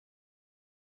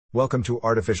Welcome to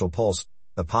Artificial Pulse,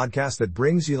 the podcast that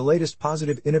brings you the latest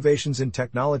positive innovations in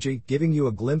technology, giving you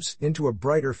a glimpse into a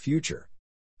brighter future.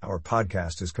 Our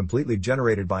podcast is completely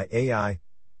generated by AI,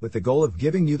 with the goal of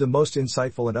giving you the most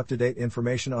insightful and up-to-date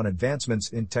information on advancements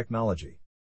in technology.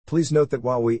 Please note that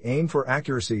while we aim for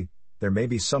accuracy, there may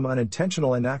be some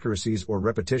unintentional inaccuracies or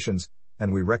repetitions,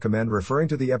 and we recommend referring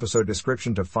to the episode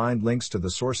description to find links to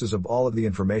the sources of all of the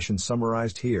information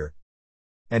summarized here.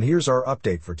 And here's our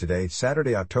update for today,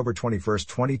 Saturday, October 21st,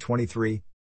 2023.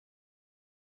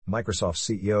 Microsoft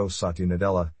CEO Satya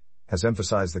Nadella has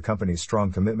emphasized the company's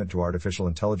strong commitment to artificial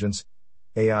intelligence,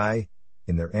 AI,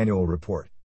 in their annual report.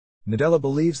 Nadella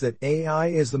believes that AI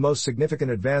is the most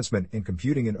significant advancement in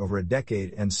computing in over a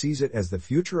decade and sees it as the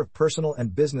future of personal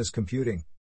and business computing.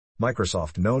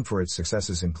 Microsoft, known for its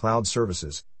successes in cloud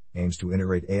services, aims to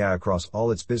integrate AI across all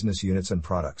its business units and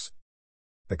products.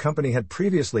 The company had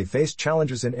previously faced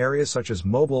challenges in areas such as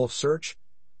mobile, search,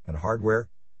 and hardware,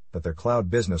 but their cloud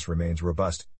business remains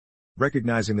robust.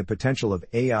 Recognizing the potential of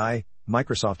AI,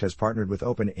 Microsoft has partnered with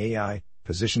OpenAI,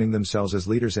 positioning themselves as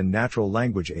leaders in natural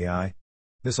language AI.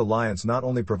 This alliance not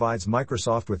only provides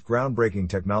Microsoft with groundbreaking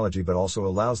technology but also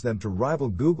allows them to rival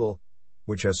Google,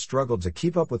 which has struggled to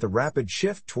keep up with the rapid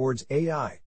shift towards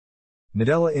AI.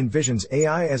 Nadella envisions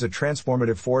AI as a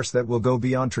transformative force that will go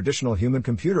beyond traditional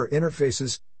human-computer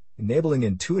interfaces, enabling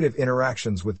intuitive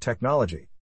interactions with technology.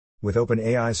 With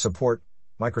OpenAI's support,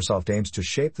 Microsoft aims to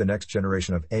shape the next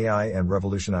generation of AI and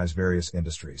revolutionize various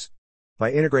industries.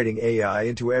 By integrating AI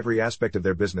into every aspect of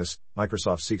their business,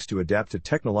 Microsoft seeks to adapt to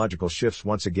technological shifts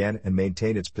once again and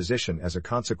maintain its position as a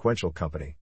consequential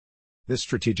company. This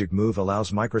strategic move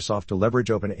allows Microsoft to leverage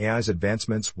OpenAI's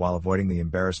advancements while avoiding the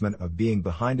embarrassment of being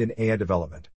behind in AI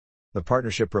development. The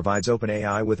partnership provides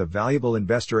OpenAI with a valuable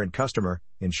investor and customer,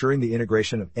 ensuring the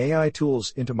integration of AI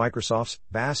tools into Microsoft's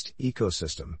vast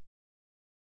ecosystem.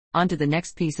 On to the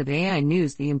next piece of AI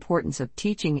news: the importance of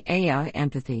teaching AI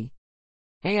empathy.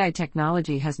 AI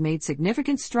technology has made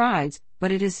significant strides,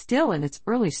 but it is still in its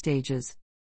early stages.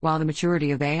 While the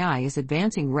maturity of AI is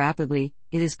advancing rapidly,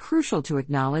 it is crucial to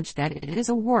acknowledge that it is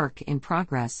a work in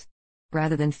progress.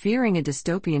 Rather than fearing a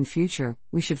dystopian future,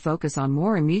 we should focus on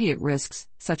more immediate risks,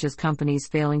 such as companies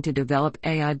failing to develop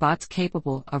AI bots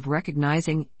capable of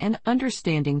recognizing and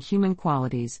understanding human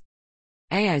qualities.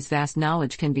 AI's vast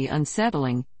knowledge can be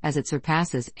unsettling, as it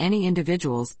surpasses any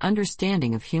individual's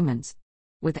understanding of humans.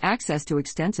 With access to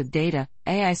extensive data,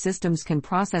 AI systems can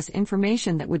process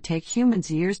information that would take humans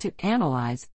years to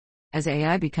analyze. As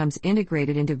AI becomes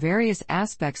integrated into various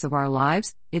aspects of our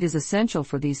lives, it is essential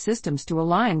for these systems to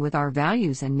align with our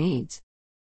values and needs.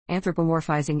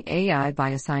 Anthropomorphizing AI by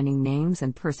assigning names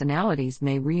and personalities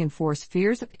may reinforce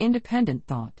fears of independent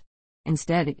thought.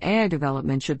 Instead, AI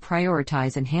development should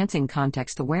prioritize enhancing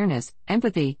context awareness,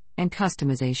 empathy, and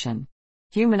customization.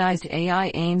 Humanized AI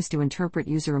aims to interpret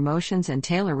user emotions and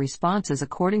tailor responses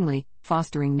accordingly,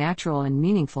 fostering natural and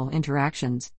meaningful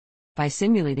interactions. By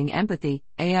simulating empathy,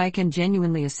 AI can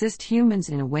genuinely assist humans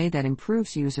in a way that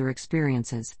improves user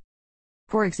experiences.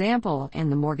 For example, in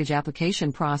the mortgage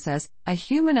application process, a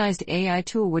humanized AI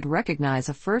tool would recognize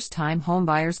a first-time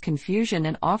homebuyer's confusion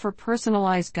and offer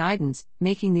personalized guidance,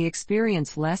 making the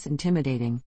experience less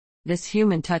intimidating. This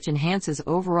human touch enhances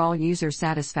overall user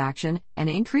satisfaction and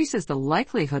increases the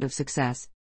likelihood of success.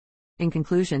 In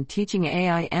conclusion, teaching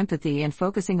AI empathy and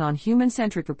focusing on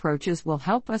human-centric approaches will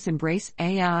help us embrace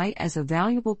AI as a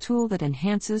valuable tool that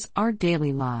enhances our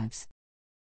daily lives.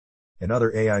 In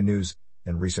other AI news,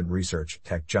 in recent research,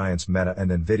 tech giants Meta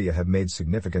and NVIDIA have made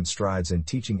significant strides in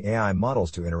teaching AI models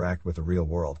to interact with the real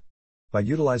world. By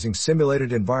utilizing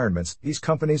simulated environments, these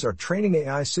companies are training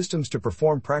AI systems to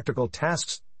perform practical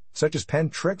tasks, such as pen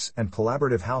tricks and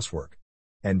collaborative housework.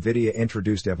 NVIDIA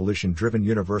introduced Evolution-Driven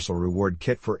Universal Reward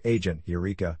Kit for Agent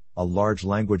Eureka, a large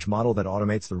language model that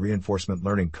automates the reinforcement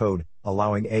learning code,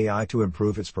 allowing AI to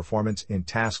improve its performance in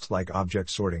tasks like object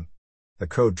sorting. The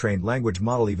code-trained language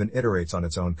model even iterates on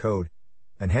its own code,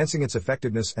 enhancing its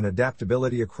effectiveness and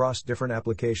adaptability across different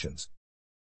applications.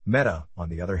 Meta, on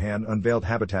the other hand, unveiled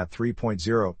Habitat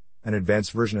 3.0, an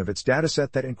advanced version of its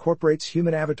dataset that incorporates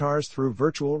human avatars through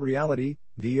virtual reality,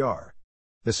 VR.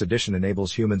 This edition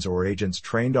enables humans or agents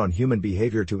trained on human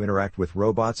behavior to interact with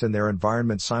robots and their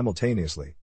environment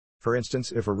simultaneously. For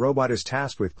instance, if a robot is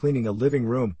tasked with cleaning a living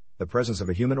room, the presence of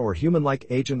a human or human-like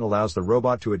agent allows the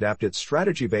robot to adapt its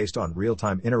strategy based on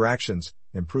real-time interactions,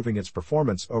 improving its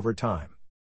performance over time.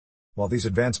 While these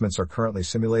advancements are currently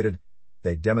simulated,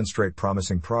 they demonstrate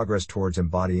promising progress towards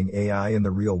embodying AI in the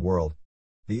real world.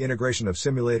 The integration of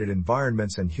simulated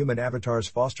environments and human avatars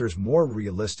fosters more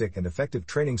realistic and effective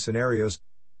training scenarios,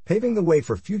 paving the way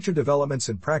for future developments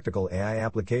in practical AI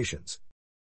applications.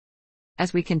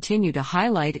 As we continue to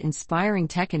highlight inspiring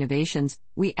tech innovations,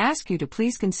 we ask you to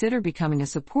please consider becoming a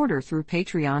supporter through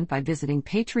Patreon by visiting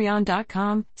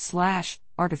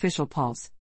patreon.com/artificialpulse.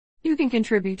 You can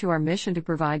contribute to our mission to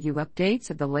provide you updates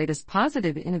of the latest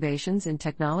positive innovations in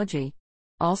technology.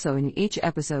 Also, in each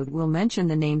episode, we'll mention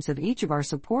the names of each of our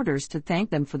supporters to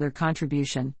thank them for their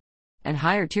contribution. And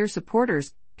higher tier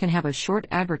supporters can have a short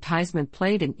advertisement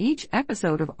played in each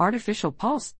episode of Artificial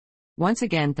Pulse. Once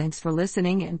again, thanks for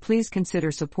listening, and please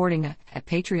consider supporting us at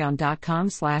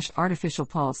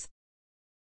patreon.com/artificialpulse.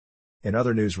 In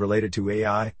other news related to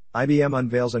AI, IBM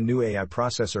unveils a new AI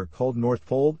processor called North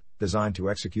Pole, designed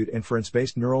to execute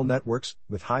inference-based neural networks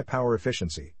with high power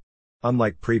efficiency.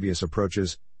 Unlike previous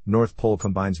approaches, North Pole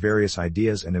combines various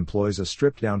ideas and employs a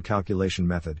stripped-down calculation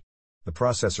method. The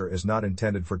processor is not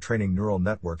intended for training neural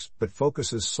networks, but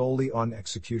focuses solely on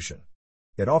execution.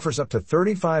 It offers up to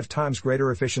 35 times greater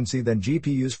efficiency than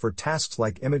GPUs for tasks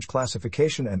like image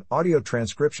classification and audio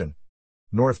transcription.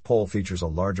 North Pole features a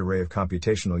large array of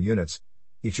computational units,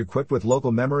 each equipped with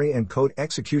local memory and code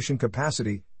execution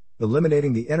capacity,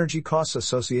 eliminating the energy costs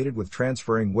associated with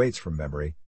transferring weights from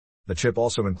memory. The chip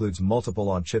also includes multiple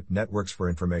on-chip networks for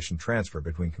information transfer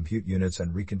between compute units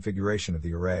and reconfiguration of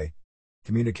the array.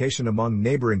 Communication among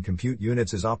neighboring compute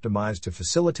units is optimized to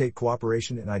facilitate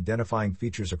cooperation in identifying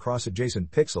features across adjacent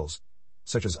pixels,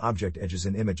 such as object edges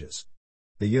in images.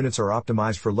 The units are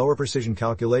optimized for lower precision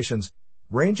calculations,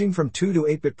 ranging from 2 to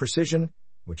 8-bit precision,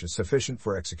 which is sufficient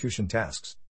for execution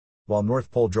tasks. While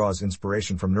North Pole draws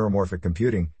inspiration from neuromorphic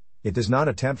computing, it does not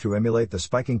attempt to emulate the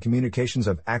spiking communications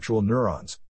of actual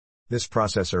neurons. This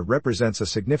processor represents a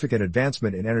significant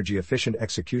advancement in energy-efficient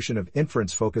execution of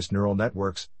inference-focused neural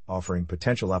networks, offering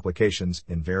potential applications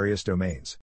in various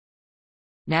domains.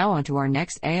 Now on to our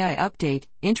next AI update,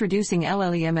 introducing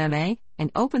LLeMMA,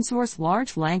 an open-source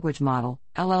large language model,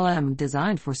 LLM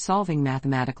designed for solving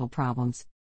mathematical problems.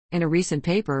 In a recent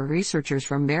paper, researchers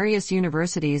from various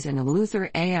universities and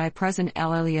Eleuther AI present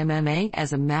LLeMMA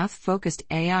as a math-focused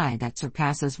AI that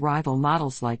surpasses rival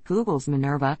models like Google's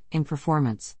Minerva in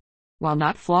performance. While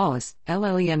not flawless,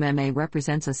 LLeMMA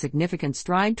represents a significant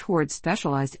stride towards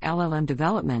specialized LLM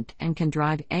development and can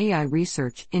drive AI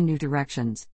research in new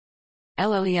directions.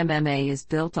 LLeMMA is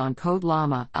built on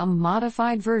CodeLlama, a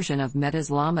modified version of Meta's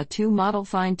Llama 2 model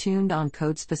fine-tuned on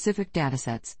code-specific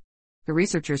datasets. The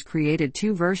researchers created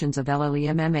two versions of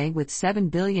LLeMMA with 7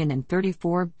 billion and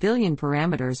 34 billion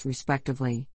parameters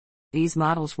respectively. These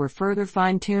models were further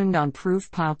fine-tuned on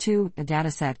ProofPal2, a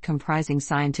dataset comprising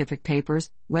scientific papers,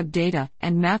 web data,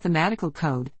 and mathematical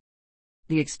code.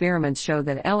 The experiments show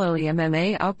that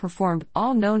LLeMMA outperformed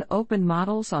all known open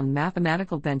models on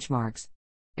mathematical benchmarks.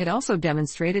 It also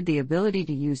demonstrated the ability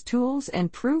to use tools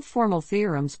and prove formal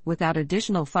theorems without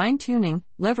additional fine-tuning,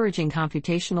 leveraging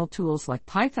computational tools like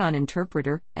Python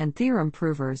interpreter and theorem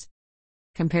provers.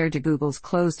 Compared to Google's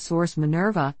closed-source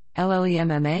Minerva,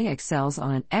 LLeMMA excels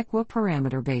on an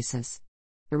equiparameter basis.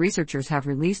 The researchers have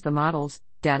released the model's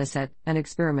dataset and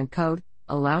experiment code,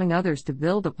 allowing others to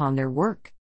build upon their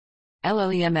work.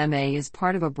 LLeMMA is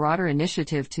part of a broader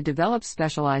initiative to develop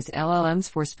specialized LLMs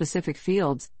for specific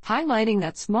fields, highlighting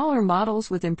that smaller models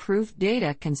with improved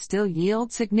data can still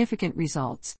yield significant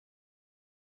results.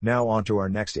 Now on to our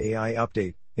next AI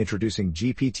update, introducing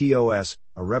GPT-OS,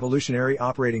 a revolutionary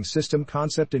operating system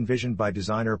concept envisioned by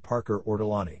designer Parker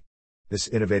Ortolani. This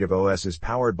innovative OS is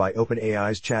powered by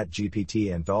OpenAI's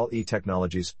ChatGPT and DALL-E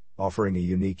technologies, offering a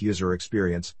unique user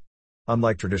experience.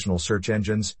 Unlike traditional search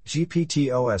engines,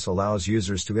 GPT-OS allows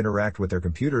users to interact with their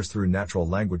computers through natural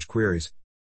language queries.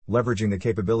 Leveraging the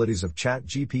capabilities of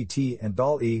ChatGPT and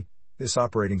DALL-E, this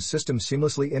operating system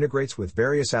seamlessly integrates with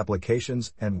various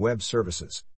applications and web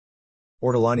services.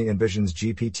 Ortolani envisions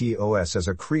GPT-OS as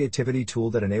a creativity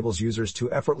tool that enables users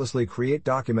to effortlessly create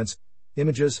documents,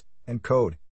 images, and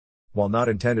code. While not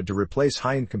intended to replace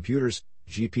high-end computers,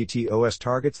 GPT-OS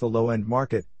targets the low-end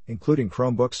market, including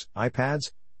Chromebooks,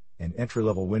 iPads, and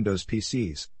entry-level Windows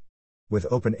PCs. With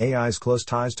OpenAI's close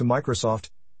ties to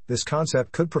Microsoft, this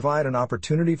concept could provide an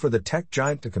opportunity for the tech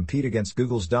giant to compete against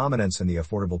Google's dominance in the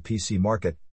affordable PC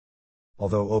market.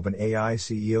 Although OpenAI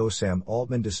CEO Sam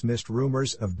Altman dismissed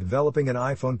rumors of developing an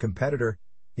iPhone competitor,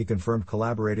 he confirmed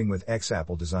collaborating with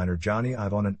ex-Apple designer Johnny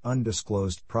Ive on an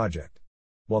undisclosed project.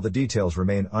 While the details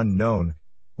remain unknown,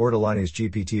 Ortolani's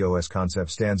GPT-OS concept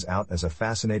stands out as a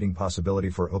fascinating possibility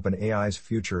for OpenAI's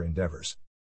future endeavors.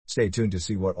 Stay tuned to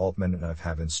see what Altman and Ive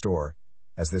have in store,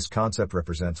 as this concept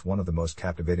represents one of the most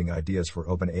captivating ideas for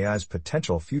OpenAI's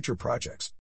potential future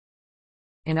projects.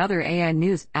 In other AI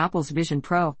news, Apple's Vision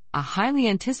Pro, a highly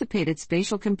anticipated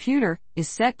spatial computer, is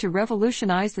set to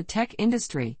revolutionize the tech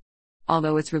industry.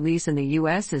 Although its release in the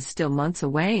US is still months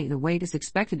away, the wait is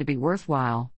expected to be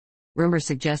worthwhile. Rumors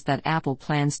suggest that Apple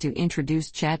plans to introduce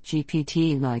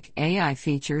ChatGPT-like AI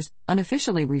features,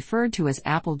 unofficially referred to as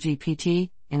Apple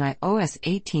GPT, in iOS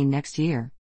 18 next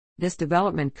year. This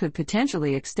development could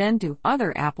potentially extend to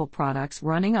other Apple products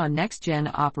running on next-gen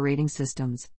operating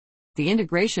systems. The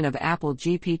integration of Apple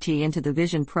GPT into the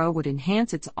Vision Pro would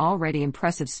enhance its already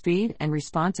impressive speed and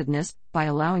responsiveness by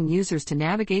allowing users to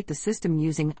navigate the system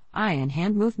using eye and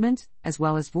hand movements, as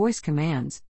well as voice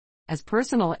commands. As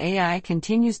personal AI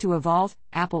continues to evolve,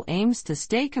 Apple aims to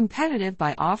stay competitive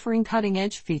by offering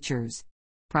cutting-edge features.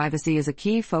 Privacy is a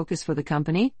key focus for the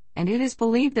company, and it is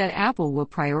believed that Apple will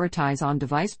prioritize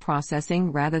on-device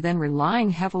processing rather than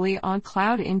relying heavily on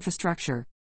cloud infrastructure.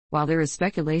 While there is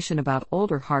speculation about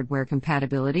older hardware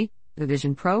compatibility, the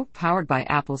Vision Pro, powered by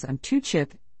Apple's M2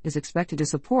 chip, is expected to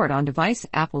support on-device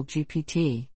Apple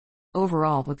GPT.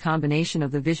 Overall, the combination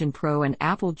of the Vision Pro and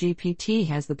Apple GPT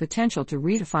has the potential to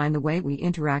redefine the way we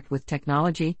interact with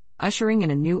technology, ushering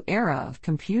in a new era of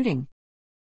computing.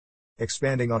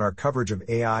 Expanding on our coverage of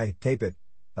AI, Tapeit,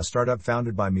 a startup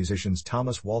founded by musicians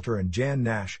Thomas Walter and Jan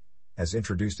Nash, has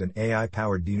introduced an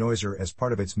AI-powered denoiser as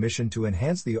part of its mission to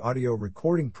enhance the audio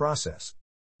recording process.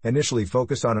 Initially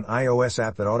focused on an iOS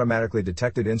app that automatically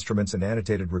detected instruments and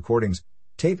annotated recordings,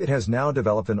 Tapeit has now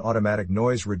developed an automatic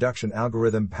noise reduction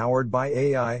algorithm powered by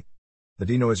AI. The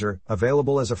denoiser,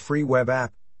 available as a free web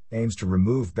app, aims to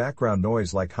remove background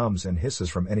noise like hums and hisses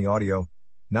from any audio,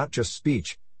 not just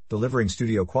speech, delivering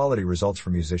studio-quality results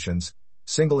for musicians,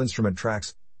 single instrument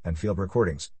tracks, and field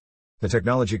recordings. The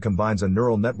technology combines a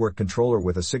neural network controller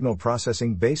with a signal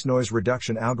processing-based noise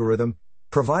reduction algorithm,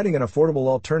 providing an affordable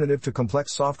alternative to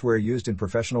complex software used in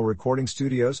professional recording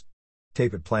studios.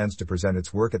 Tapeit plans to present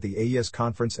its work at the AES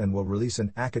conference and will release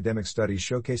an academic study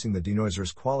showcasing the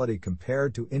denoiser's quality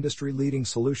compared to industry-leading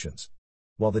solutions.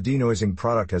 While the denoising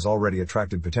product has already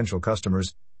attracted potential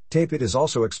customers, Tapeit is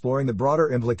also exploring the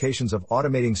broader implications of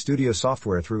automating studio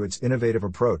software through its innovative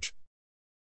approach.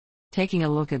 Taking a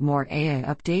look at more AI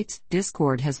updates,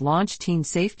 Discord has launched Teen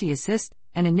Safety Assist,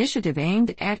 an initiative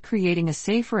aimed at creating a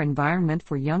safer environment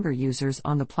for younger users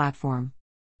on the platform.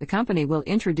 The company will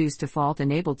introduce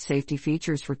default-enabled safety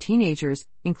features for teenagers,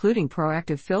 including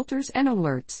proactive filters and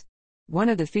alerts. One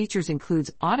of the features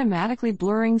includes automatically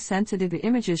blurring sensitive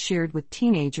images shared with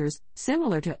teenagers,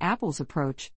 similar to Apple's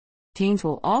approach. Teens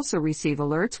will also receive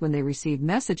alerts when they receive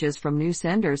messages from new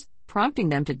senders, prompting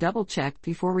them to double-check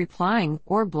before replying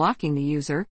or blocking the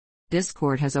user.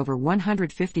 Discord has over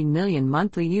 150 million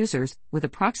monthly users, with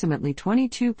approximately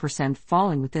 22%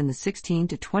 falling within the 16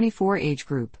 to 24 age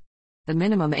group. The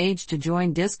minimum age to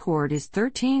join Discord is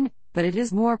 13, but it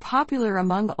is more popular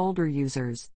among older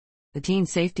users. The Teen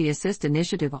Safety Assist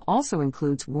initiative also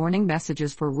includes warning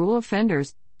messages for rule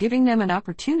offenders, giving them an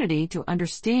opportunity to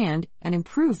understand and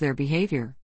improve their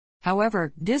behavior.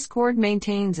 However, Discord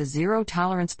maintains a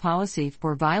zero-tolerance policy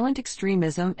for violent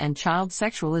extremism and child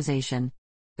sexualization.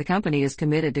 The company is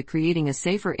committed to creating a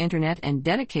safer internet and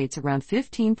dedicates around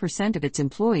 15% of its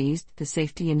employees to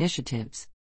safety initiatives.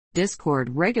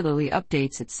 Discord regularly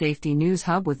updates its safety news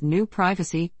hub with new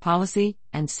privacy, policy,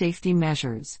 and safety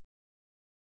measures.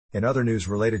 In other news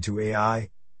related to AI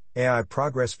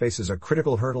progress faces a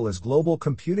critical hurdle as global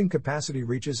computing capacity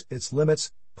reaches its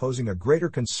limits, posing a greater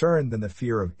concern than the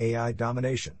fear of AI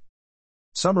domination.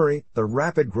 Summary: the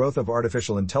rapid growth of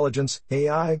artificial intelligence,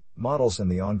 AI, models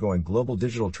and the ongoing global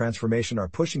digital transformation are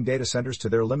pushing data centers to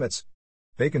their limits.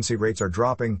 Vacancy rates are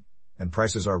dropping, and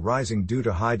prices are rising due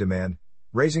to high demand,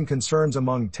 raising concerns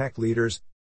among tech leaders.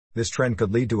 This trend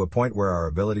could lead to a point where our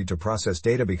ability to process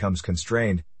data becomes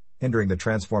constrained, hindering the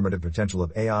transformative potential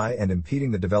of AI and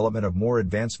impeding the development of more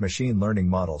advanced machine learning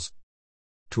models.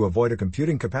 To avoid a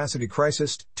computing capacity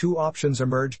crisis, two options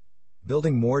emerge: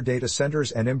 building more data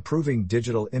centers and improving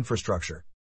digital infrastructure.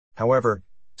 However,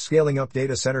 scaling up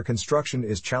data center construction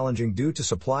is challenging due to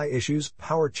supply issues,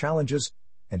 power challenges,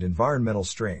 and environmental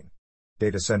strain.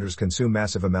 Data centers consume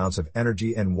massive amounts of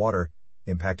energy and water,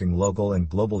 impacting local and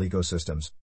global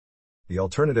ecosystems. The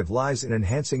alternative lies in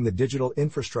enhancing the digital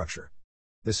infrastructure.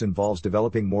 This involves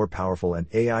developing more powerful and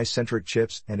AI-centric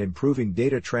chips and improving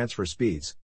data transfer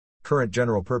speeds. Current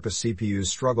general-purpose CPUs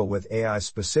struggle with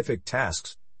AI-specific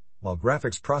tasks, while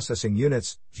graphics processing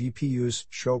units, GPUs,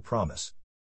 show promise.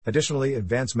 Additionally,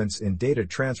 advancements in data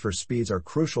transfer speeds are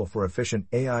crucial for efficient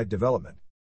AI development.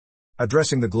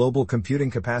 Addressing the global computing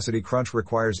capacity crunch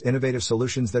requires innovative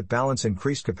solutions that balance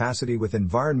increased capacity with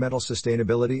environmental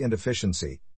sustainability and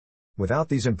efficiency. Without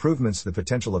these improvements, the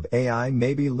potential of AI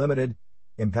may be limited,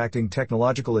 impacting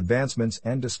technological advancements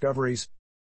and discoveries.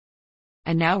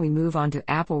 And now we move on to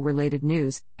Apple-related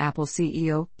news. Apple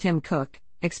CEO, Tim Cook,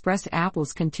 expressed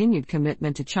Apple's continued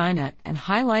commitment to China and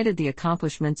highlighted the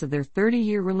accomplishments of their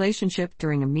 30-year relationship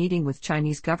during a meeting with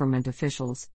Chinese government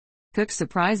officials. Cook's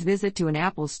surprise visit to an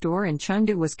Apple store in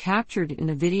Chengdu was captured in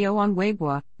a video on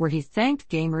Weibo, where he thanked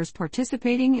gamers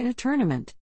participating in a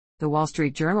tournament. The Wall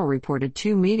Street Journal reported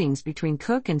 2 meetings between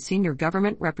Cook and senior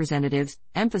government representatives,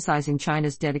 emphasizing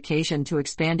China's dedication to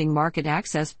expanding market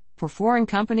access for foreign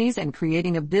companies and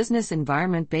creating a business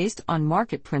environment based on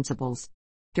market principles.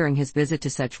 During his visit to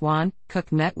Sichuan,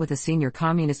 Cook met with a senior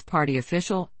Communist Party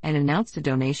official and announced a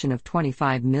donation of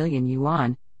 25 million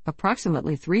yuan,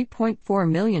 approximately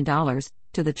 $3.4 million,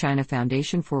 to the China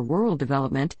Foundation for Rural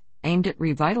Development, aimed at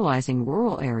revitalizing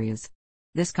rural areas.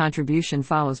 This contribution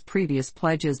follows previous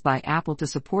pledges by Apple to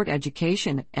support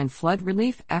education and flood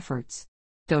relief efforts.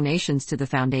 Donations to the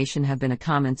foundation have been a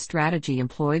common strategy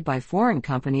employed by foreign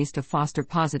companies to foster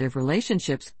positive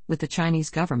relationships with the Chinese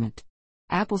government.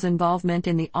 Apple's involvement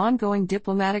in the ongoing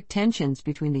diplomatic tensions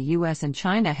between the U.S. and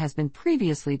China has been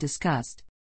previously discussed.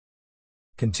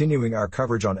 Continuing our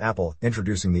coverage on Apple,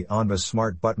 introducing the Onbus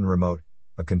Smart Button Remote,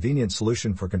 a convenient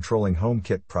solution for controlling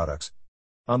HomeKit products.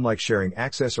 Unlike sharing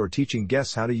access or teaching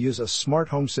guests how to use a smart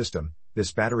home system,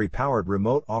 this battery-powered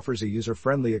remote offers a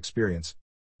user-friendly experience.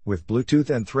 With Bluetooth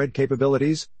and Thread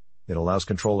capabilities, it allows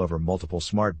control over multiple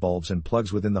smart bulbs and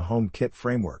plugs within the HomeKit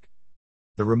framework.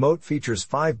 The remote features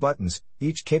 5 buttons,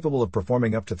 each capable of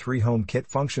performing up to 3 HomeKit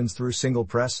functions through single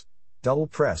press, double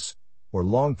press, or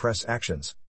long press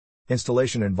actions.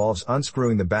 Installation involves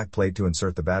unscrewing the backplate to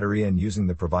insert the battery and using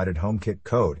the provided HomeKit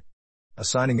code.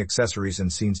 Assigning accessories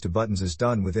and scenes to buttons is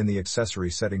done within the accessory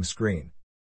settings screen.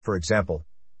 For example,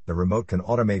 the remote can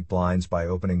automate blinds by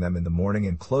opening them in the morning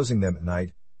and closing them at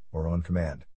night, or on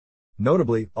command.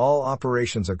 Notably, all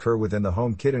operations occur within the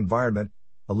HomeKit environment,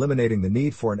 eliminating the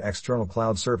need for an external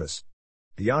cloud service.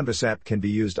 The Onbus app can be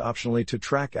used optionally to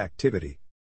track activity.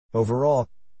 Overall,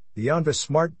 the Onbus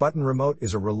Smart Button Remote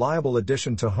is a reliable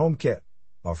addition to HomeKit,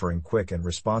 offering quick and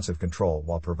responsive control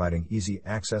while providing easy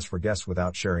access for guests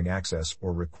without sharing access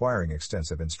or requiring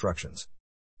extensive instructions.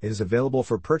 It is available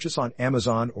for purchase on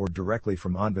Amazon or directly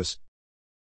from Onbus.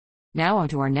 Now on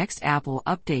to our next Apple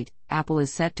update. Apple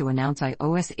is set to announce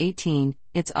iOS 18,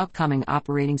 its upcoming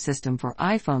operating system for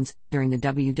iPhones, during the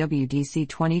WWDC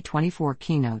 2024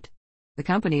 keynote. The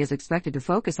company is expected to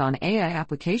focus on AI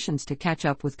applications to catch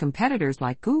up with competitors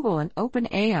like Google and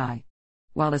OpenAI.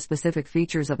 While the specific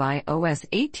features of iOS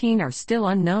 18 are still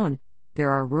unknown,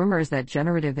 there are rumors that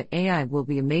generative AI will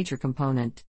be a major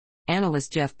component.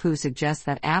 Analyst Jeff Pu suggests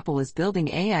that Apple is building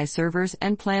AI servers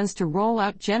and plans to roll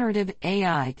out generative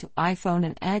AI to iPhone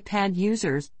and iPad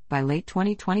users by late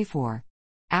 2024.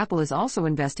 Apple is also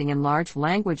investing in large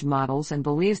language models and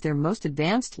believes their most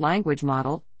advanced language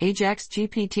model, Ajax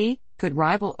GPT, could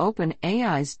rival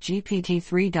OpenAI's GPT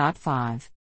 3.5.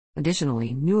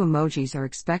 Additionally, new emojis are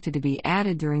expected to be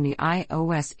added during the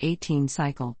iOS 18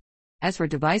 cycle. As for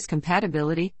device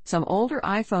compatibility, some older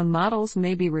iPhone models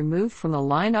may be removed from the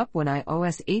lineup when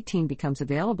iOS 18 becomes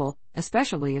available,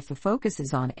 especially if the focus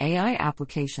is on AI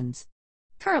applications.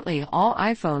 Currently, all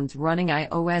iPhones running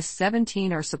iOS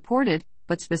 17 are supported,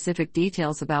 but specific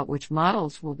details about which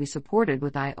models will be supported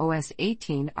with iOS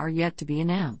 18 are yet to be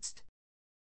announced.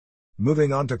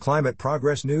 Moving on to climate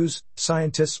progress news,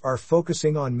 scientists are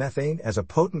focusing on methane as a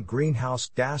potent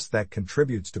greenhouse gas that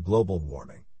contributes to global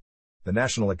warming. The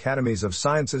National Academies of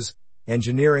Sciences,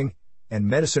 Engineering, and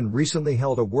Medicine recently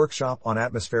held a workshop on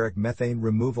atmospheric methane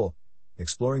removal,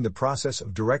 exploring the process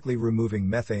of directly removing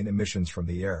methane emissions from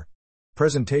the air.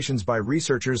 Presentations by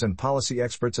researchers and policy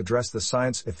experts address the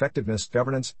science, effectiveness,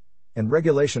 governance, and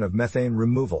regulation of methane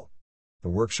removal. The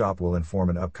workshop will inform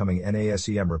an upcoming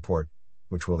NASEM report,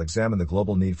 which will examine the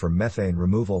global need for methane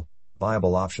removal,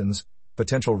 viable options,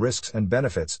 potential risks and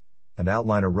benefits, and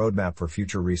outline a roadmap for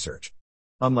future research.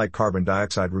 Unlike carbon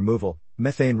dioxide removal,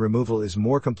 methane removal is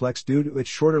more complex due to its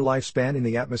shorter lifespan in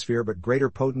the atmosphere but greater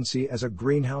potency as a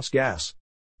greenhouse gas.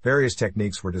 Various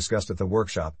techniques were discussed at the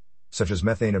workshop, such as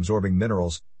methane-absorbing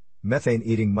minerals,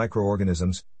 methane-eating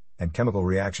microorganisms, and chemical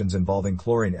reactions involving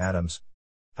chlorine atoms.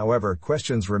 However,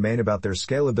 questions remain about their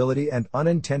scalability and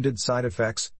unintended side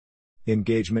effects.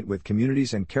 Engagement with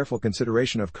communities and careful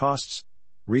consideration of costs,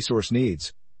 resource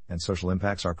needs, and social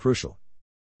impacts are crucial.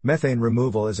 Methane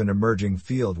removal is an emerging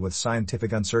field with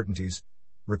scientific uncertainties,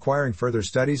 requiring further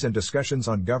studies and discussions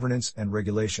on governance and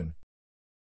regulation.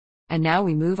 And now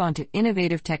we move on to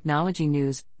innovative technology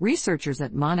news. Researchers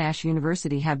at Monash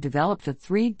University have developed a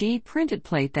 3D printed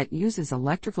plate that uses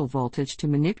electrical voltage to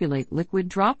manipulate liquid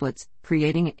droplets,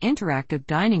 creating an interactive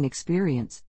dining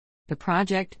experience. The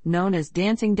project, known as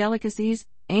Dancing Delicacies,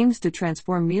 aims to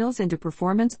transform meals into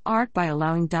performance art by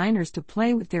allowing diners to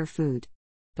play with their food.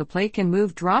 The plate can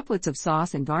move droplets of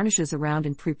sauce and garnishes around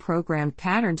in pre-programmed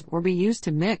patterns or be used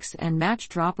to mix and match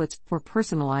droplets for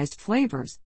personalized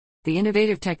flavors. The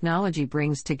innovative technology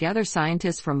brings together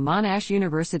scientists from Monash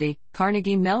University,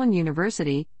 Carnegie Mellon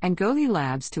University, and Gothi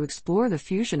Labs to explore the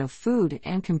fusion of food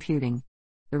and computing.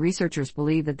 The researchers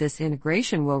believe that this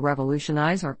integration will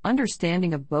revolutionize our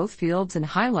understanding of both fields and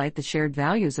highlight the shared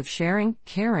values of sharing,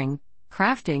 caring,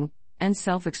 crafting, and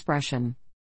self-expression.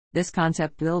 This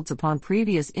concept builds upon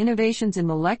previous innovations in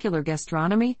molecular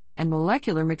gastronomy and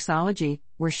molecular mixology,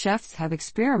 where chefs have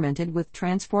experimented with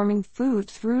transforming food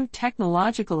through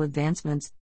technological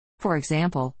advancements. For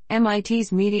example,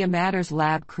 MIT's Media Matters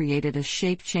lab created a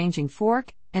shape-changing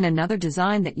fork and another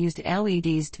design that used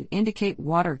LEDs to indicate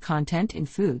water content in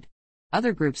food.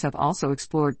 Other groups have also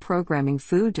explored programming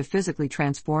food to physically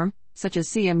transform, such as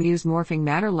CMU's Morphing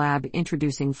Matter lab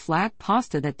introducing flat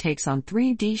pasta that takes on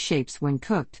 3D shapes when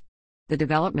cooked. The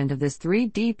development of this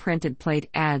 3D printed plate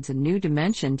adds a new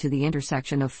dimension to the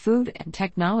intersection of food and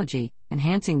technology,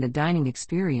 enhancing the dining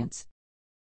experience.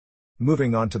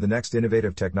 Moving on to the next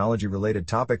innovative technology-related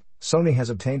topic, Sony has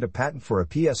obtained a patent for a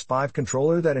PS5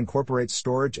 controller that incorporates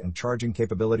storage and charging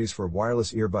capabilities for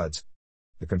wireless earbuds.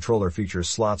 The controller features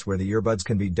slots where the earbuds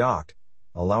can be docked,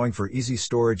 allowing for easy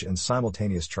storage and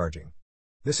simultaneous charging.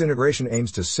 This integration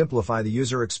aims to simplify the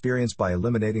user experience by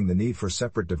eliminating the need for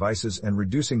separate devices and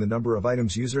reducing the number of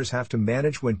items users have to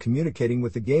manage when communicating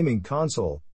with the gaming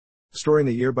console. Storing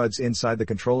the earbuds inside the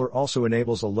controller also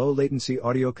enables a low-latency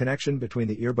audio connection between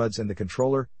the earbuds and the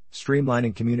controller,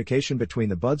 streamlining communication between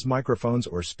the buds' microphones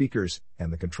or speakers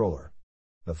and the controller.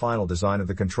 The final design of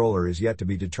the controller is yet to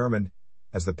be determined,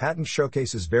 as the patent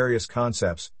showcases various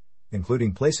concepts,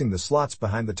 including placing the slots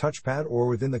behind the touchpad or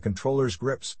within the controller's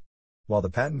grips. While the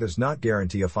patent does not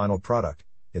guarantee a final product,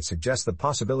 it suggests the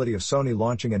possibility of Sony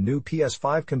launching a new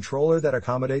PS5 controller that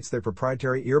accommodates their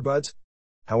proprietary earbuds.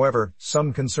 However,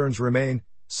 some concerns remain,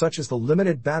 such as the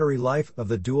limited battery life of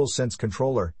the DualSense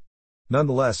controller.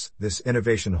 Nonetheless, this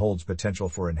innovation holds potential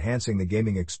for enhancing the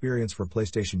gaming experience for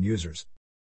PlayStation users.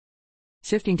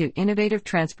 Shifting to innovative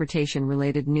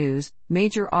transportation-related news,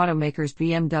 major automakers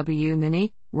BMW,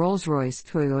 Mini, Rolls-Royce,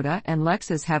 Toyota, and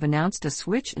Lexus have announced a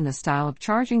switch in the style of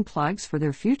charging plugs for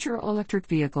their future electric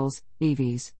vehicles,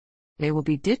 EVs. They will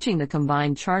be ditching the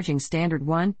combined charging standard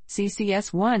 1,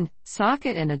 CCS1,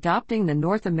 socket and adopting the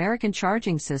North American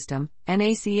Charging System,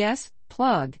 NACS,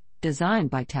 plug, designed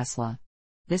by Tesla.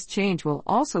 This change will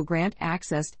also grant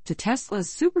access to Tesla's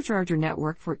supercharger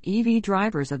network for EV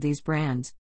drivers of these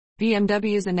brands.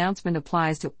 BMW's announcement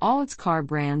applies to all its car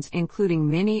brands including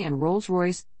Mini and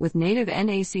Rolls-Royce, with native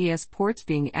NACS ports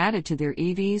being added to their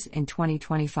EVs in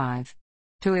 2025.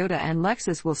 Toyota and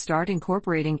Lexus will start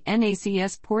incorporating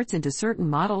NACS ports into certain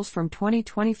models from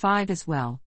 2025 as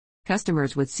well.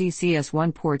 Customers with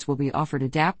CCS1 ports will be offered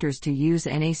adapters to use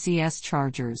NACS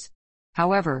chargers.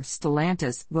 However,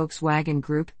 Stellantis, Volkswagen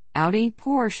Group, Audi,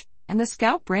 Porsche, and the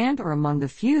Scout brand are among the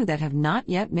few that have not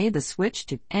yet made the switch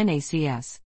to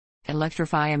NACS.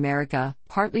 Electrify America,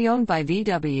 partly owned by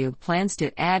VW, plans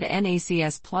to add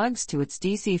NACS plugs to its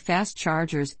DC fast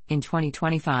chargers in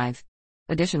 2025.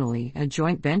 Additionally, a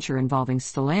joint venture involving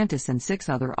Stellantis and 6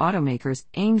 other automakers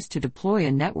aims to deploy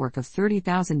a network of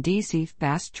 30,000 DC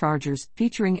fast chargers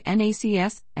featuring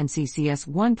NACS and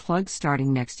CCS1 plugs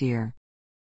starting next year.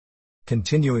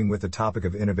 Continuing with the topic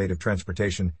of innovative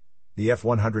transportation, the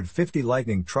F-150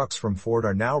 Lightning trucks from Ford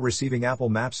are now receiving Apple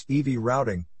Maps EV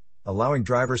routing, allowing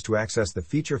drivers to access the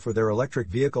feature for their electric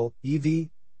vehicle, EV,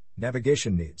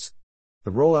 navigation needs.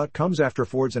 The rollout comes after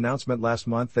Ford's announcement last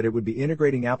month that it would be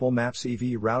integrating Apple Maps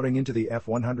EV routing into the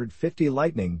F-150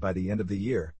 Lightning by the end of the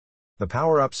year. The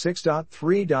PowerUp 6.3.0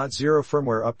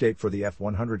 firmware update for the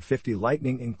F-150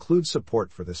 Lightning includes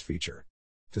support for this feature.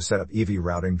 To set up EV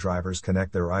routing, drivers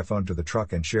connect their iPhone to the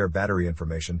truck and share battery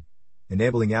information,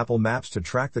 enabling Apple Maps to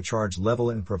track the charge level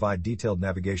and provide detailed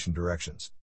navigation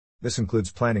directions. This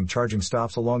includes planning charging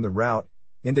stops along the route,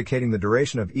 indicating the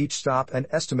duration of each stop and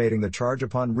estimating the charge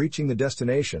upon reaching the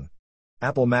destination.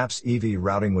 Apple Maps EV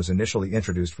routing was initially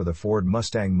introduced for the Ford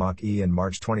Mustang Mach-E in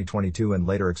March 2022 and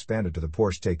later expanded to the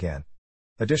Porsche Taycan.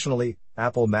 Additionally,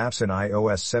 Apple Maps in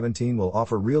iOS 17 will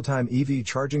offer real-time EV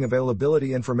charging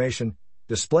availability information,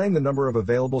 displaying the number of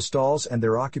available stalls and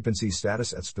their occupancy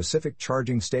status at specific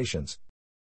charging stations.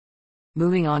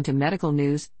 Moving on to medical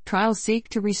news, trials seek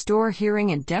to restore hearing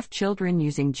in deaf children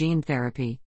using gene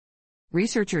therapy.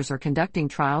 Researchers are conducting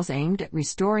trials aimed at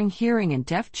restoring hearing in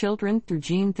deaf children through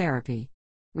gene therapy.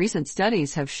 Recent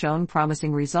studies have shown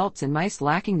promising results in mice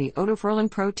lacking the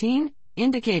otoferlin protein,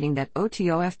 indicating that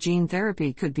OTOF gene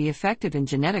therapy could be effective in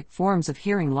genetic forms of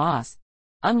hearing loss.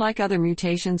 Unlike other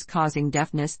mutations causing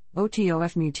deafness,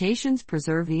 OTOF mutations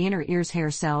preserve the inner ear's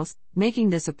hair cells, making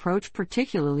this approach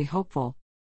particularly hopeful.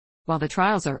 While the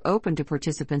trials are open to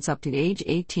participants up to age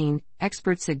 18,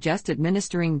 experts suggest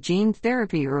administering gene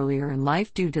therapy earlier in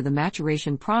life due to the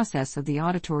maturation process of the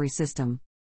auditory system.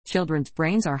 Children's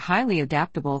brains are highly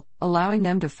adaptable, allowing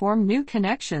them to form new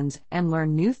connections and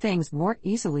learn new things more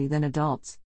easily than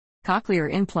adults. Cochlear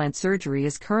implant surgery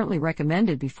is currently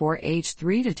recommended before age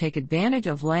 3 to take advantage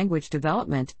of language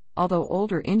development, although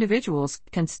older individuals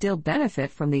can still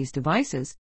benefit from these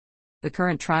devices. The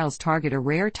current trials target a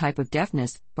rare type of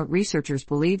deafness, but researchers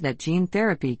believe that gene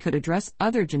therapy could address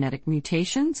other genetic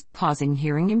mutations causing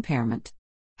hearing impairment.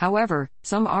 However,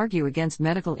 some argue against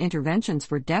medical interventions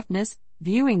for deafness,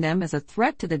 viewing them as a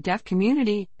threat to the deaf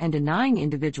community and denying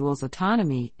individuals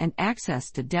autonomy and access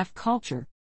to deaf culture.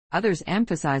 Others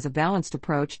emphasize a balanced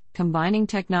approach, combining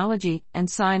technology and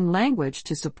sign language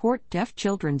to support deaf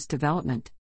children's development.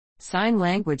 Sign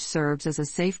language serves as a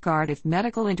safeguard if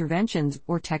medical interventions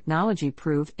or technology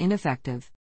prove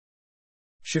ineffective.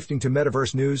 Shifting to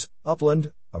metaverse news,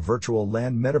 Upland, a virtual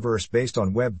land metaverse based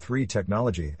on Web3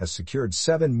 technology, has secured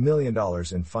 $7 million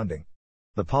in funding.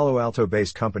 The Palo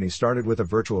Alto-based company started with a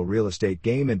virtual real estate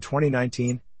game in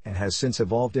 2019 and has since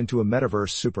evolved into a metaverse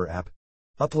super app.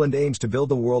 Upland aims to build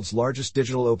the world's largest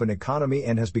digital open economy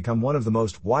and has become one of the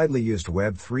most widely used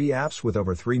Web3 apps with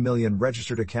over 3 million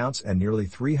registered accounts and nearly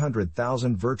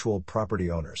 300,000 virtual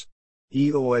property owners.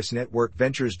 EOS Network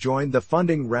Ventures joined the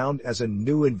funding round as a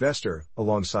new investor,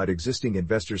 alongside existing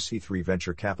investors C3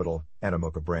 Venture Capital,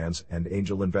 Animoca Brands, and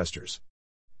angel investors.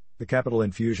 The capital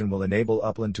infusion will enable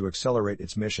Upland to accelerate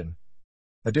its mission.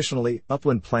 Additionally,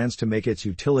 Upland plans to make its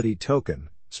utility token,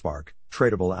 Spark,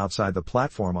 tradable outside the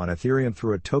platform on Ethereum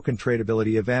through a token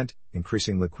tradability event,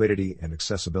 increasing liquidity and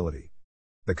accessibility.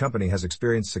 The company has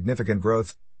experienced significant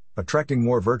growth, attracting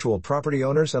more virtual property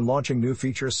owners and launching new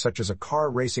features such as a car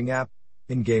racing app,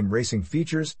 in-game racing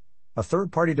features, a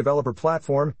third-party developer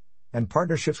platform, and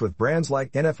partnerships with brands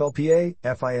like NFLPA,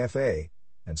 FIFA,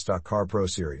 and Stock Car Pro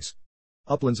Series.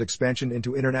 Upland's expansion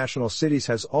into international cities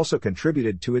has also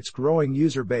contributed to its growing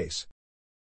user base.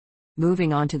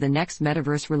 Moving on to the next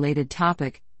metaverse-related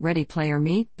topic, Ready Player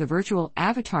Me, the virtual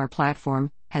avatar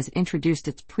platform, has introduced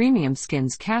its premium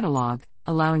skins catalog,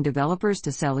 allowing developers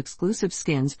to sell exclusive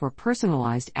skins for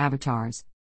personalized avatars.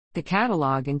 The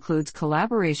catalog includes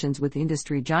collaborations with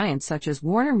industry giants such as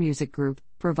Warner Music Group,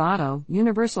 Bravado,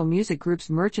 Universal Music Group's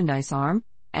merchandise arm,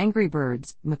 Angry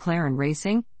Birds, McLaren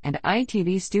Racing, and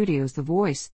ITV Studios The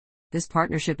Voice. This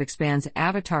partnership expands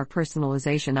avatar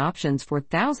personalization options for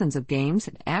thousands of games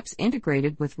and apps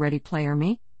integrated with Ready Player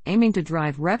Me, aiming to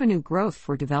drive revenue growth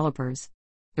for developers.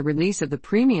 The release of the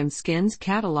premium skins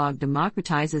catalog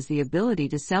democratizes the ability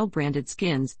to sell branded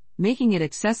skins, making it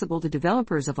accessible to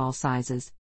developers of all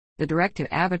sizes. The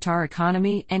direct-to-avatar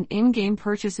economy and in-game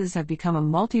purchases have become a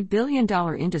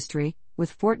multi-billion-dollar industry,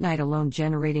 with Fortnite alone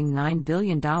generating $9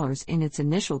 billion in its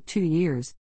initial 2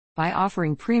 years. By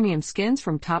offering premium skins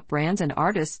from top brands and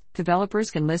artists,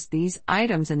 developers can list these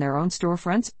items in their own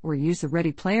storefronts or use the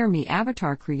Ready Player Me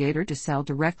avatar creator to sell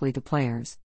directly to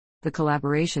players. The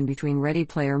collaboration between Ready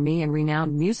Player Me and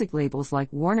renowned music labels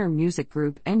like Warner Music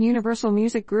Group and Universal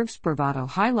Music Group's Bravado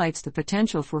highlights the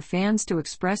potential for fans to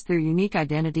express their unique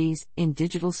identities in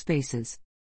digital spaces.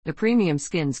 The premium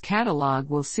skins catalog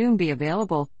will soon be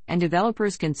available, and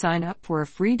developers can sign up for a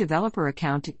free developer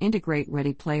account to integrate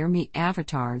Ready Player Me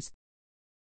avatars.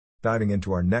 Diving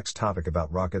into our next topic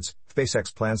about rockets,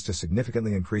 SpaceX plans to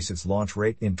significantly increase its launch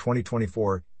rate in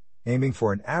 2024, aiming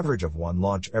for an average of one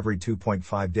launch every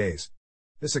 2.5 days.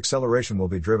 This acceleration will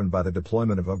be driven by the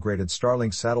deployment of upgraded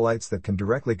Starlink satellites that can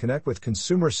directly connect with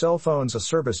consumer cell phones, a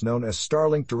service known as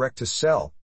Starlink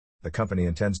Direct-to-Cell. The company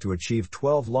intends to achieve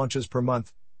 12 launches per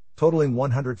month, totaling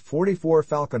 144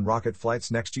 Falcon rocket flights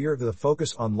next year with a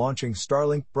focus on launching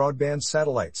Starlink broadband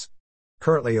satellites.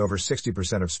 Currently, over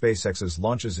 60% of SpaceX's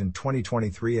launches in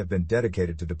 2023 have been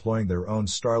dedicated to deploying their own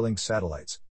Starlink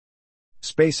satellites.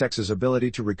 SpaceX's ability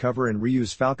to recover and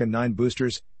reuse Falcon 9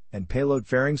 boosters and payload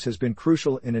fairings has been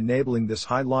crucial in enabling this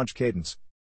high launch cadence.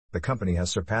 The company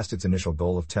has surpassed its initial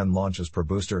goal of 10 launches per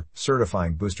booster,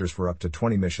 certifying boosters for up to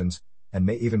 20 missions, and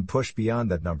may even push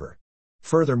beyond that number.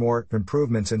 Furthermore,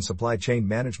 improvements in supply chain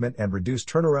management and reduced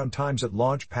turnaround times at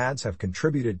launch pads have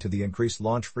contributed to the increased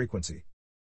launch frequency.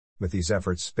 With these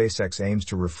efforts, SpaceX aims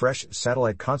to refresh its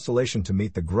satellite constellation to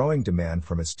meet the growing demand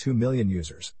from its 2 million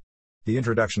users. The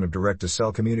introduction of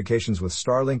direct-to-cell communications with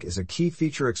Starlink is a key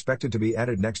feature expected to be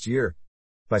added next year.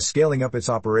 By scaling up its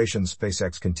operations,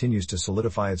 SpaceX continues to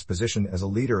solidify its position as a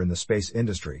leader in the space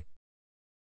industry.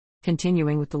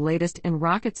 Continuing with the latest in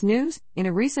rockets news, in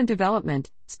a recent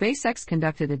development, SpaceX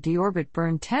conducted a deorbit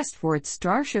burn test for its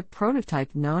Starship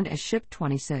prototype known as Ship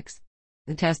 26.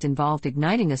 The test involved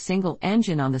igniting a single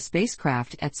engine on the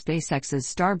spacecraft at SpaceX's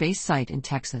Starbase site in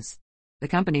Texas. The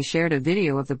company shared a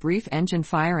video of the brief engine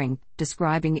firing,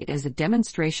 describing it as a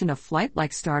demonstration of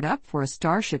flight-like startup for a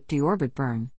Starship deorbit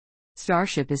burn.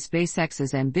 Starship is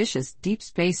SpaceX's ambitious deep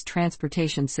space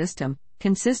transportation system,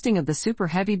 consisting of the Super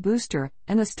Heavy booster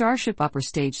and the Starship upper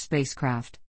stage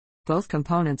spacecraft. Both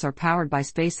components are powered by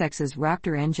SpaceX's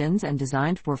Raptor engines and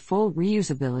designed for full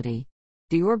reusability.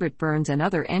 Deorbit burns and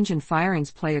other engine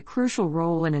firings play a crucial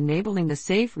role in enabling the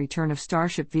safe return of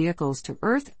Starship vehicles to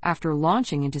Earth after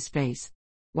launching into space.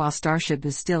 While Starship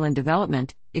is still in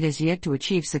development, it has yet to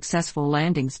achieve successful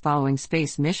landings following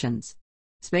space missions.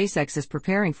 SpaceX is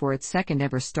preparing for its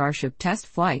second-ever Starship test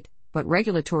flight, but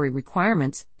regulatory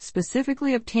requirements,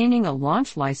 specifically obtaining a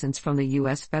launch license from the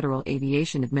U.S. Federal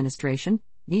Aviation Administration,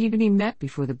 need to be met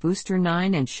before the Booster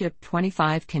 9 and Ship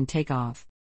 25 can take off.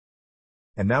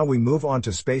 And now we move on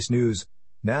to space news.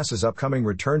 NASA's upcoming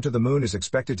return to the moon is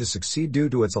expected to succeed due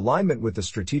to its alignment with the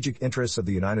strategic interests of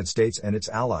the United States and its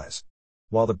allies.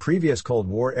 While the previous Cold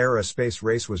War-era space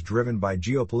race was driven by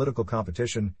geopolitical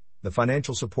competition, the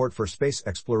financial support for space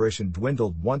exploration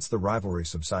dwindled once the rivalry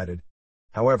subsided.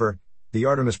 However, the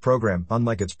Artemis program,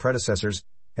 unlike its predecessors,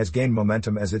 has gained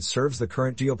momentum as it serves the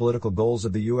current geopolitical goals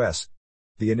of the U.S.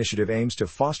 The initiative aims to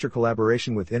foster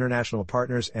collaboration with international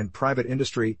partners and private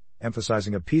industry,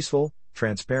 emphasizing a peaceful,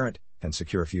 transparent, and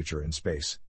secure future in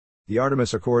space. The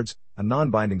Artemis Accords, a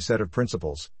non-binding set of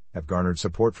principles, have garnered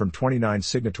support from 29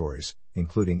 signatories,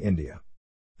 including India.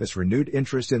 This renewed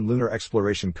interest in lunar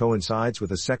exploration coincides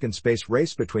with a second space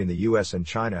race between the U.S. and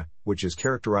China, which is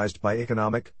characterized by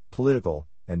economic, political,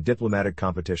 and diplomatic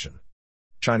competition.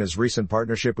 China's recent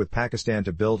partnership with Pakistan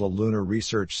to build a lunar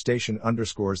research station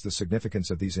underscores the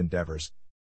significance of these endeavors.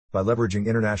 By leveraging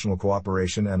international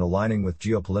cooperation and aligning with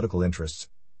geopolitical interests,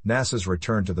 NASA's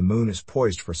return to the moon is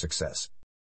poised for success.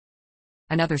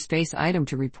 Another space item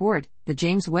to report, the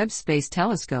James Webb Space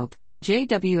Telescope,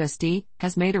 JWST,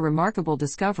 has made a remarkable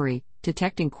discovery,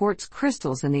 detecting quartz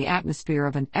crystals in the atmosphere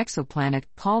of an exoplanet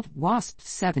called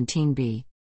WASP-17b.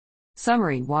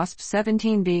 Summary: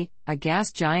 WASP-17b, a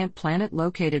gas giant planet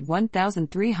located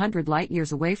 1,300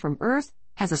 light-years away from Earth,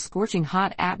 has a scorching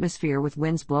hot atmosphere with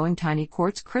winds blowing tiny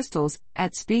quartz crystals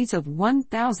at speeds of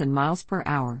 1,000 miles per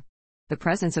hour. The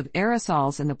presence of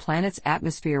aerosols in the planet's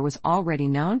atmosphere was already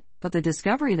known, but the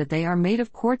discovery that they are made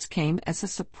of quartz came as a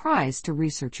surprise to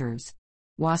researchers.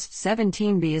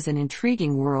 WASP-17b is an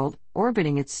intriguing world,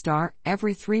 orbiting its star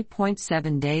every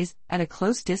 3.7 days at a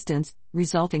close distance,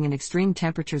 resulting in extreme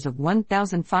temperatures of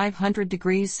 1,500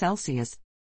 degrees Celsius.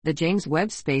 The James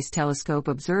Webb Space Telescope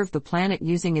observed the planet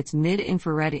using its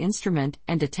mid-infrared instrument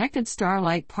and detected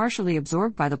starlight partially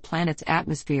absorbed by the planet's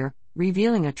atmosphere,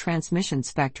 revealing a transmission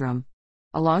spectrum.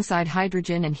 Alongside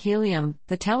hydrogen and helium,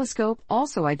 the telescope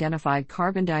also identified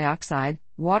carbon dioxide,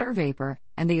 water vapor,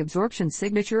 and the absorption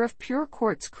signature of pure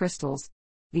quartz crystals.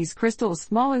 These crystals,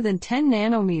 smaller than 10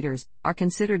 nanometers, are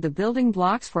considered the building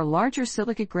blocks for larger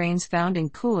silicate grains found in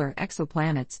cooler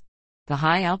exoplanets. The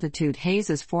high-altitude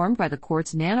hazes formed by the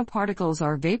quartz nanoparticles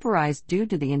are vaporized due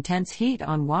to the intense heat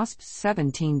on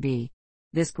WASP-17b.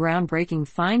 This groundbreaking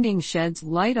finding sheds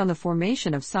light on the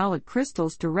formation of solid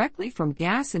crystals directly from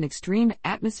gas in extreme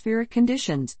atmospheric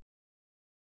conditions.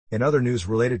 In other news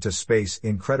related to space,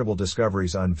 incredible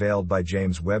discoveries unveiled by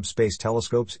James Webb Space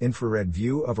Telescope's infrared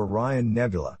view of Orion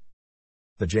Nebula.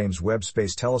 The James Webb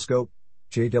Space Telescope,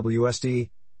 JWST,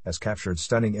 has captured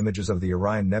stunning images of the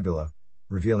Orion Nebula,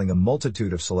 revealing a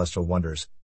multitude of celestial wonders.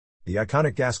 The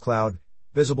iconic gas cloud,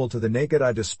 visible to the naked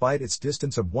eye despite its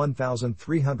distance of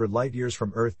 1,300 light-years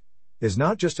from Earth, is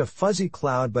not just a fuzzy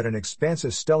cloud but an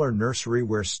expansive stellar nursery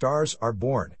where stars are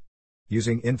born.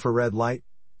 Using infrared light,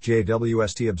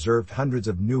 JWST observed hundreds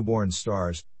of newborn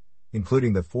stars,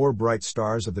 including the 4 bright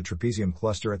stars of the trapezium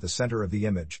cluster at the center of the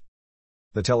image.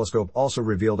 The telescope also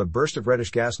revealed a burst of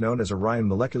reddish gas known as Orion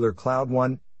Molecular Cloud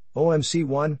 1,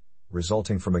 OMC1,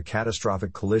 resulting from a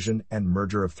catastrophic collision and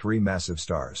merger of 3 massive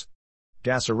stars.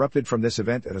 Gas erupted from this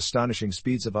event at astonishing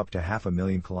speeds of up to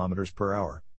 500,000 kilometers per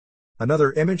hour.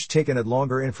 Another image taken at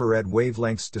longer infrared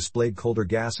wavelengths displayed colder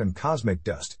gas and cosmic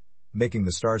dust, making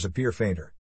the stars appear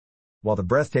fainter. While the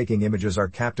breathtaking images are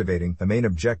captivating, the main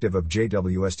objective of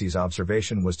JWST's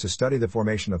observation was to study the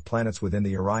formation of planets within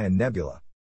the Orion Nebula.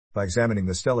 By examining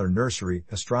the stellar nursery,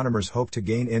 astronomers hope to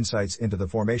gain insights into the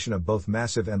formation of both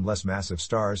massive and less massive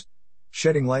stars,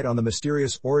 shedding light on the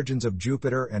mysterious origins of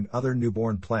Jupiter and other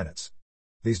newborn planets.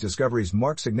 These discoveries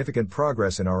mark significant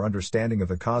progress in our understanding of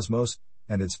the cosmos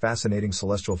and its fascinating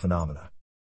celestial phenomena.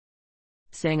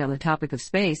 Staying on the topic of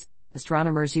space,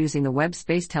 astronomers using the Webb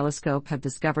Space Telescope have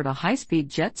discovered a high-speed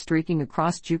jet streaking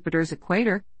across Jupiter's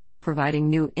equator, providing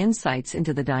new insights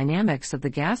into the dynamics of the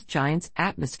gas giant's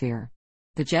atmosphere.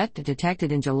 The jet,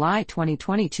 detected in July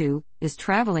 2022, is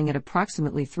traveling at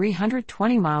approximately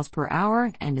 320 miles per hour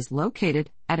and is located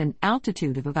at an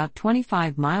altitude of about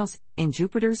 25 miles in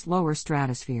Jupiter's lower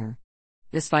stratosphere.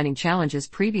 This finding challenges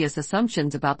previous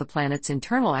assumptions about the planet's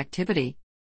internal activity.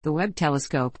 The Webb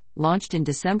telescope, launched in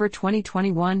December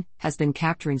 2021, has been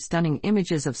capturing stunning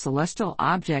images of celestial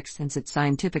objects since its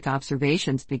scientific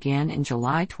observations began in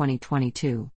July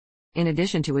 2022. In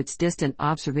addition to its distant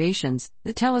observations,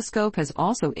 the telescope has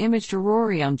also imaged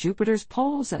aurorae on Jupiter's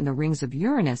poles and the rings of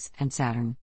Uranus and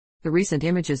Saturn. The recent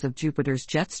images of Jupiter's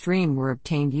jet stream were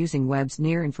obtained using Webb's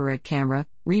near-infrared camera,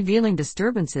 revealing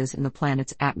disturbances in the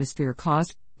planet's atmosphere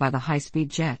caused by the high-speed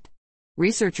jet.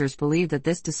 Researchers believe that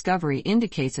this discovery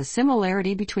indicates a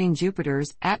similarity between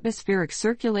Jupiter's atmospheric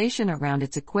circulation around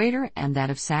its equator and that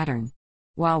of Saturn.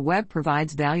 While Webb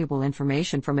provides valuable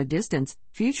information from a distance,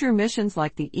 future missions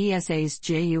like the ESA's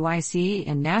JUIC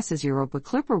and NASA's Europa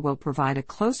Clipper will provide a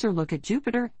closer look at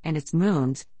Jupiter and its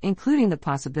moons, including the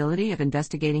possibility of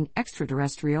investigating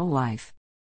extraterrestrial life.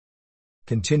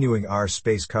 Continuing our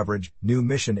space coverage, new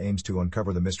mission aims to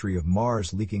uncover the mystery of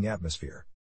Mars' leaking atmosphere.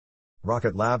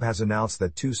 Rocket Lab has announced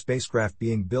that 2 spacecraft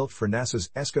being built for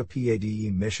NASA's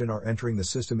ESCA-PADE mission are entering the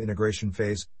system integration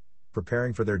phase,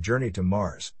 preparing for their journey to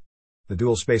Mars. The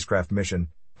dual spacecraft mission,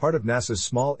 part of NASA's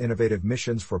Small Innovative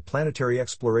Missions for Planetary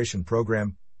Exploration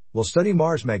program, will study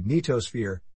Mars'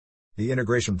 magnetosphere. The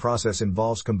integration process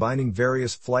involves combining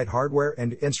various flight hardware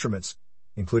and instruments,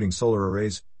 including solar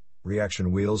arrays,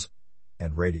 reaction wheels,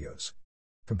 and radios.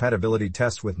 Compatibility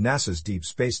tests with NASA's Deep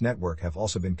Space Network have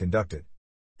also been conducted.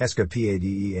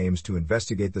 ESCA-PADE aims to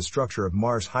investigate the structure of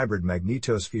Mars' hybrid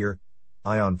magnetosphere,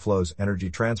 ion flows, energy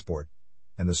transport,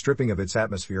 and the stripping of its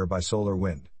atmosphere by solar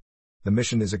wind. The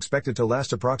mission is expected to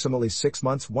last approximately 6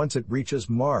 months once it reaches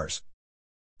Mars.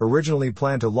 Originally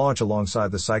planned to launch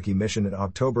alongside the Psyche mission in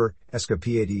October,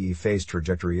 ESCA-PADE faced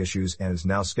trajectory issues and is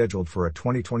now scheduled for a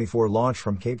 2024 launch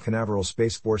from Cape Canaveral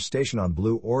Space Force Station on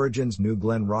Blue Origin's New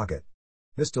Glenn rocket.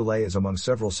 This delay is among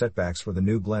several setbacks for the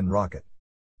New Glenn rocket.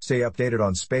 Stay updated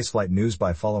on spaceflight news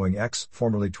by following X,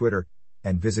 formerly Twitter,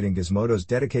 and visiting Gizmodo's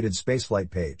dedicated spaceflight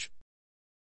page.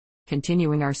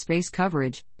 Continuing our space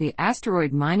coverage, the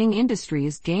asteroid mining industry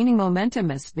is gaining momentum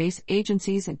as space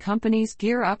agencies and companies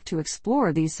gear up to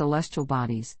explore these celestial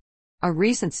bodies. A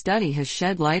recent study has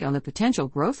shed light on the potential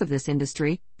growth of this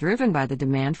industry, driven by the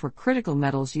demand for critical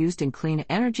metals used in clean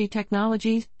energy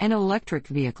technologies and electric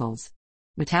vehicles.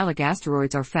 Metallic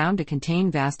asteroids are found to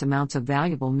contain vast amounts of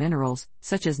valuable minerals,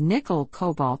 such as nickel,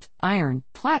 cobalt, iron,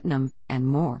 platinum, and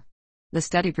more. The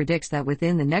study predicts that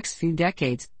within the next few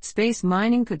decades, space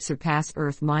mining could surpass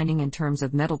Earth mining in terms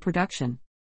of metal production.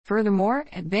 Furthermore,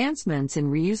 advancements in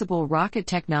reusable rocket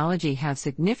technology have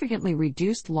significantly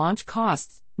reduced launch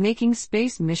costs, making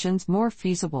space missions more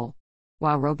feasible.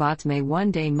 While robots may one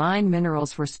day mine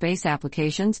minerals for space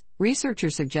applications,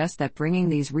 researchers suggest that bringing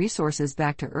these resources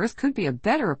back to Earth could be a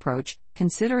better approach,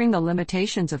 considering the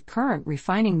limitations of current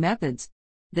refining methods.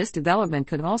 This development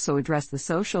could also address the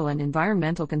social and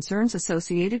environmental concerns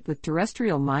associated with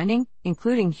terrestrial mining,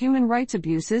 including human rights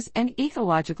abuses and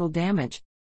ecological damage.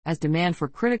 As demand for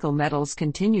critical metals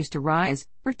continues to rise,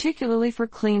 particularly for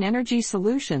clean energy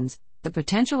solutions, the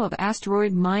potential of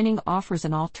asteroid mining offers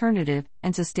an alternative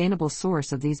and sustainable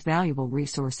source of these valuable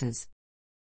resources.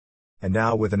 And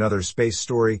now with another space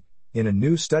story, in a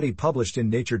new study published in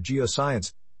Nature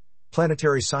Geoscience,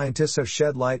 planetary scientists have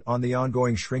shed light on the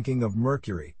ongoing shrinking of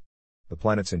Mercury. The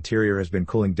planet's interior has been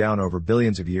cooling down over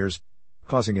billions of years,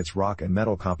 causing its rock and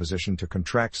metal composition to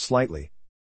contract slightly.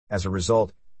 As a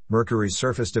result, Mercury's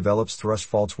surface develops thrust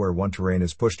faults where one terrain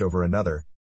is pushed over another.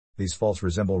 These faults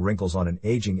resemble wrinkles on an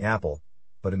aging apple,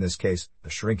 but in this case, the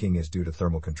shrinking is due to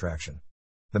thermal contraction.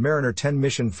 The Mariner 10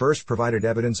 mission first provided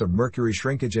evidence of Mercury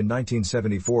shrinkage in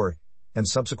 1974, and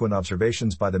subsequent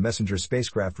observations by the Messenger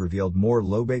spacecraft revealed more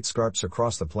lobate scarps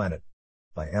across the planet.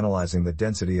 By analyzing the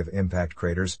density of impact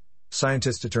craters,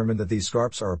 scientists determined that these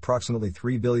scarps are approximately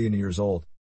 3 billion years old.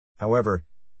 However,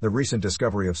 the recent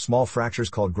discovery of small fractures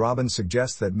called grabens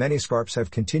suggests that many scarps have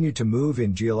continued to move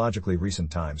in geologically recent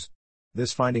times.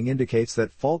 This finding indicates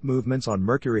that fault movements on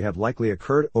Mercury have likely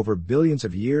occurred over billions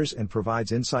of years and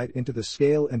provides insight into the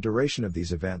scale and duration of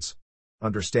these events.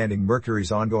 Understanding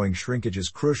Mercury's ongoing shrinkage is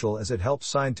crucial as it helps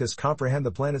scientists comprehend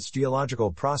the planet's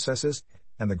geological processes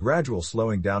and the gradual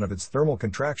slowing down of its thermal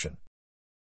contraction.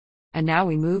 And now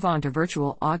we move on to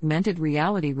virtual augmented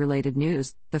reality related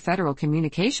news. The Federal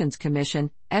Communications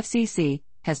Commission, FCC,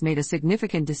 has made a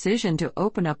significant decision to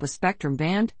open up a spectrum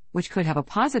band, which could have a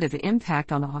positive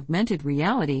impact on augmented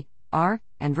reality, AR,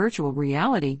 and virtual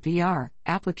reality, VR,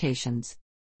 applications.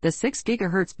 The 6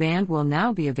 GHz band will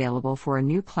now be available for a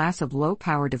new class of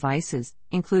low-power devices,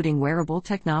 including wearable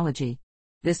technology.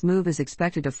 This move is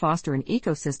expected to foster an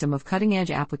ecosystem of cutting-edge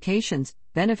applications,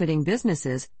 benefiting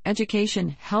businesses,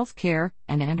 education, healthcare,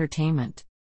 and entertainment.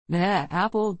 Meta,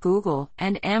 Apple, Google,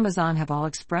 and Amazon have all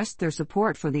expressed their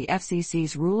support for the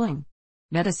FCC's ruling.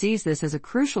 Meta sees this as a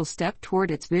crucial step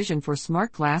toward its vision for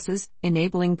smart glasses,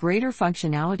 enabling greater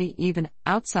functionality even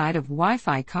outside of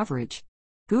Wi-Fi coverage.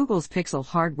 Google's Pixel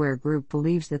Hardware Group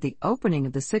believes that the opening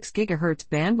of the 6 GHz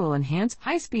band will enhance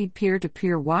high-speed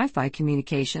peer-to-peer Wi-Fi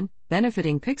communication,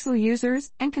 benefiting Pixel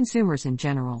users and consumers in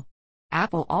general.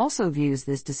 Apple also views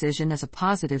this decision as a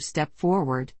positive step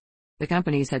forward. The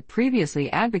companies had previously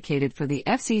advocated for the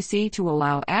FCC to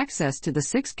allow access to the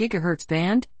 6 GHz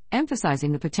band,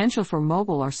 emphasizing the potential for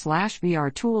mobile or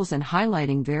VR tools and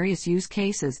highlighting various use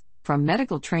cases, from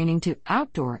medical training to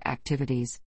outdoor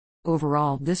activities.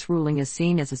 Overall, this ruling is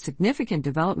seen as a significant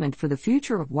development for the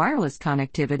future of wireless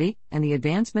connectivity and the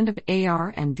advancement of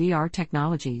AR and VR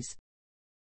technologies.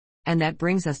 And that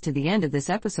brings us to the end of this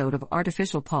episode of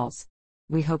Artificial Pulse.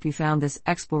 We hope you found this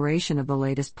exploration of the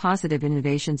latest positive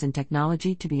innovations in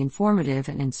technology to be informative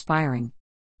and inspiring.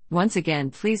 Once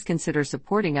again, please consider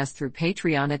supporting us through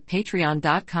Patreon at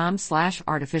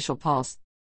patreon.com/artificialpulse.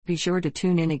 Be sure to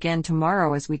tune in again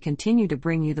tomorrow as we continue to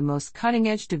bring you the most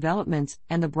cutting-edge developments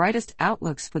and the brightest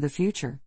outlooks for the future.